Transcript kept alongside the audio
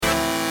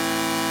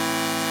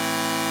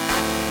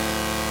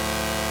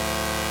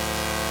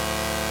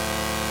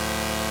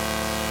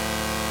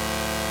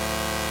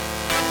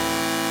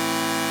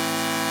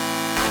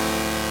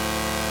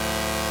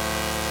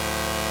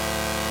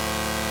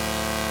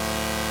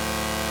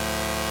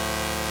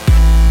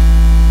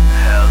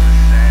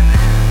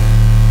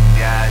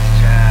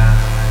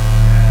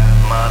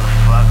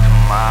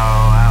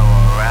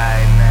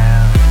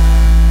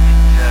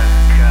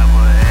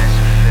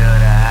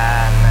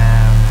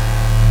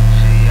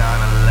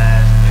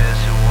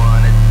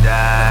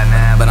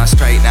I'm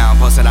straight now, I'm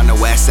posted on the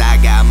west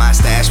side. Got my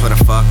stash for the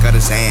fuck of the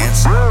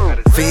Zans.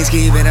 Fiends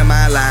keep it in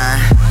my line.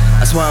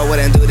 I swore I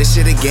wouldn't do this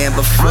shit again,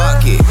 but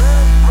fuck it.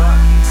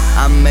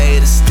 I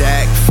made a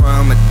stack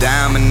from a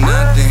dime or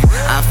nothing.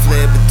 I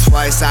flipped it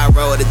twice, I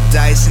rolled the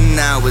dice, and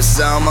now it's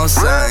almost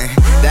something.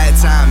 That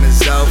time is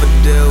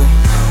overdue,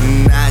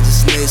 and I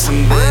just need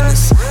some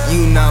business.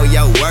 You know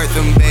your worth,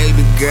 and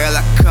baby girl,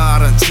 I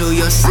caught on to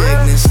your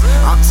sickness.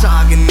 I'm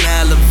talking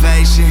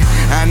elevation,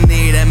 I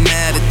need a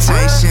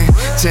meditation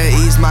to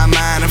ease my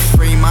mind and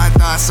free my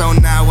thoughts. So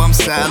now I'm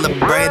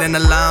celebrating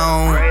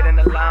alone.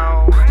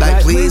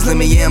 Like please let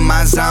me in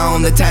my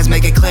zone. The tats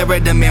make it clearer,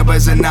 the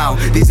mirrors are no.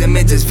 These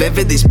images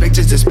vivid, these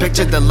pictures just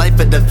picture the life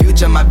of the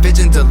future. My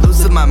vision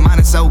delusive, my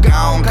mind is so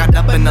gone. Caught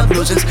up in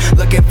illusions,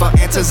 looking for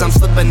answers, I'm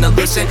slipping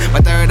illusion. My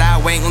third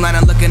eye wink when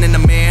I'm looking in the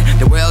mirror.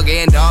 The world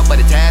getting dark, but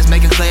the task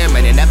make it clear.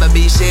 Man, it never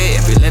be shit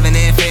if you're living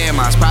in fear.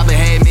 Moms probably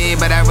hate me,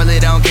 but I really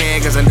don't care,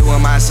 cause I'm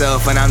doing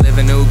myself and I'm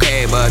living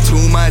okay. But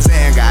 2 months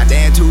in,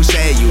 goddamn touche.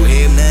 You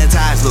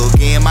hypnotized, look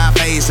in my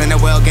face, and the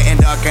world getting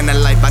dark and the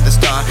light about to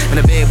start, and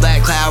a big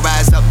black cloud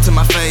rise up to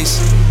my face.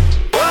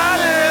 Why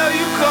the hell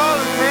you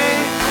calling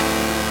me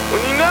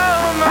when you know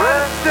I'm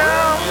out of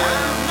town?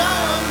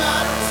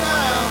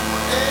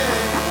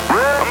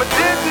 I'm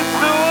addicted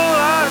to a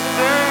lot of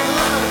things.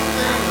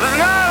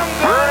 Tonight I'm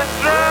gonna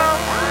drown.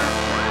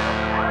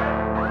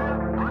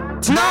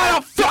 Tonight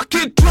I'll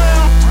fucking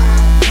drown.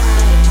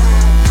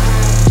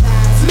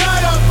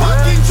 Tonight I'll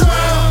fucking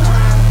drown.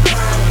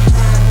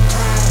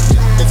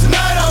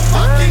 Tonight I'll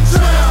fucking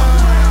drown.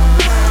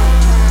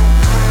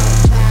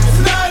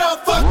 Tonight I'll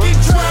fucking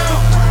drown.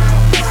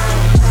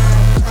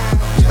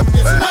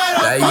 Tonight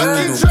I'll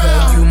fucking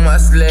drown. You my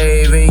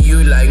slave and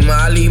you like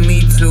Molly,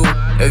 me too.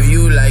 If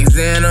you like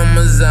Xan, I'm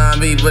a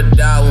zombie, but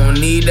I won't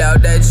need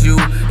out that you.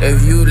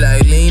 If you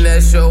like lean,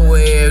 that's your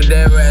wave.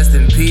 Then rest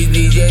in peace,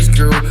 DJ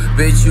Screw.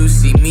 Bitch, you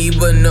see me,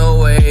 but no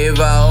wave.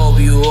 I hope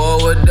you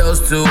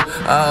overdose too.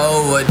 I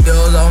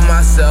overdose on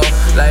myself,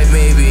 like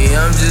maybe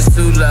I'm just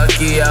too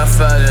lucky. I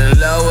fell in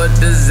love with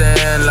the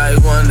Xan,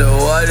 like wonder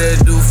what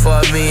it do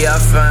for me. I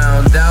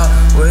found out,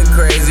 went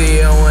crazy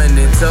and went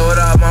and told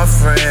all my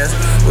friends.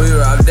 We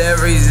robbed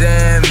every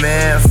Xan,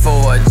 man,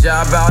 for a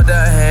job out the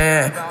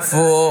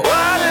handful.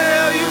 Why the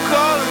hell you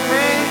calling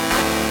me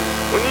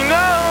when you know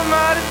I'm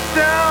out of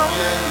town?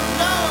 Yeah, you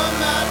know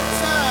I'm out of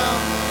town,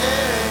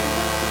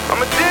 yeah.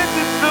 I'm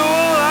addicted to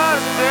a lot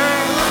of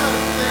things.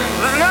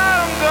 Tonight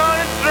I'm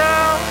gonna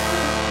drown.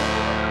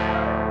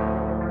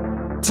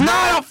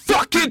 Tonight I'll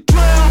fucking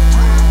drown.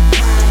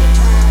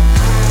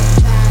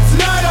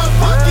 Tonight I'll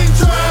fucking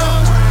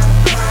drown.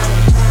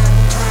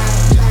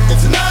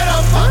 Tonight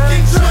I'll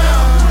fucking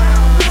drown.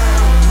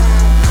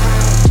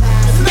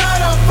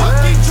 Tonight I'll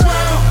fucking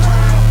drown.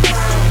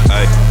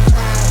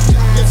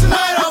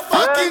 Tonight I'll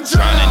fucking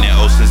drown. Drowning in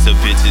oceans of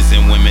bitches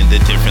and women, the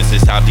difference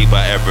is how deep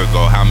I ever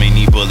go. How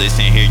many bullets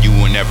in here you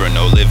will never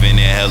know. Living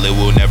in hell, it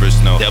will never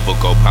snow. Devil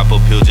go, pop a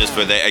pill just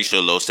for the extra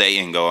low.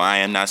 Satan go, I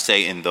am not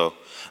Satan though.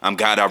 I'm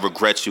God, I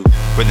regret you.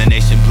 For the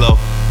nation blow,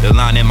 the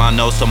line in my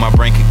nose so my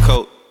brain can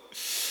cope.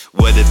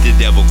 What if the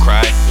devil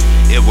cried?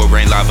 It will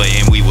rain lava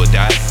and we will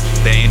die.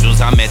 The angels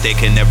I met, they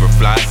can never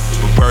fly.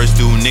 But birds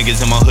do, niggas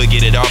in my hood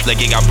get it off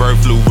like it got bird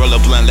flu. Roll a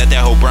blunt, let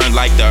that hoe burn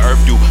like the earth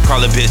do.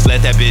 Call a bitch,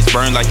 let that bitch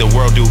burn like the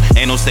world do.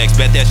 Ain't no sex,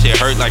 bet that shit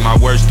hurt like my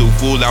words do.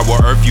 Fool, I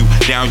will earth you,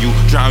 down you,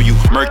 drown you,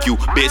 murk you,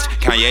 bitch.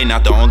 Kanye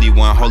not the only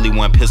one, holy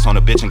one. Piss on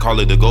a bitch and call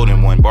it the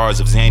golden one.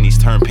 Bars of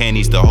Xannies turn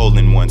panties to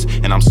holding ones.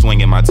 And I'm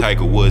swinging my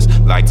Tiger Woods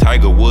like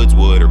Tiger Woods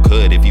would or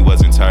could if he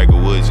wasn't Tiger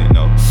Woods, you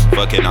know.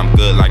 Fuck it, I'm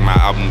good like my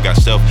album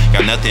got shelf.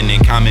 Got nothing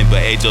in common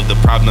but age of the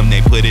problem. They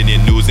put it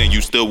in news and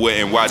you still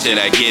wouldn't watch it.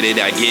 I get it,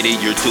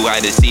 you're too high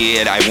to see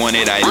it. I want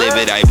it, I live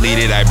it, I bleed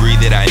it, I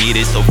breathe it, I need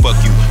it. So fuck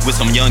you, with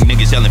some young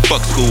niggas yelling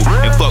fuck school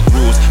and fuck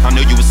rules. I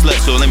know you a slut,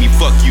 so let me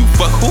fuck you.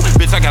 Fuck who?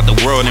 Bitch, I got the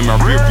world in my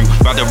rear view.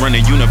 About to run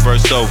the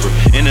universe over.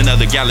 In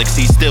another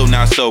galaxy, still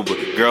not sober.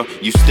 Girl,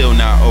 you still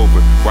not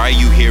over. Why are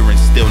you here and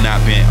still not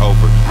bent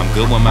over? I'm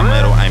good with my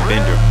metal, I'm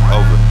bender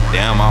over.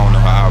 Damn, I don't know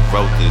how I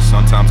wrote this.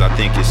 Sometimes I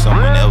think it's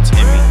someone else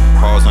in me.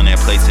 Pause on that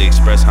place to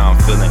express how I'm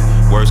feeling.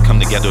 Words come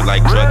together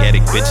like drug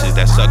addict bitches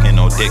that sucking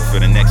no dick for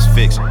the next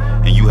fix.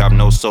 And you have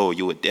no soul,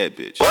 you a dead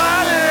bitch.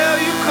 Why the hell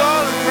you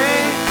calling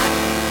me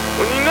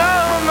when you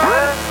know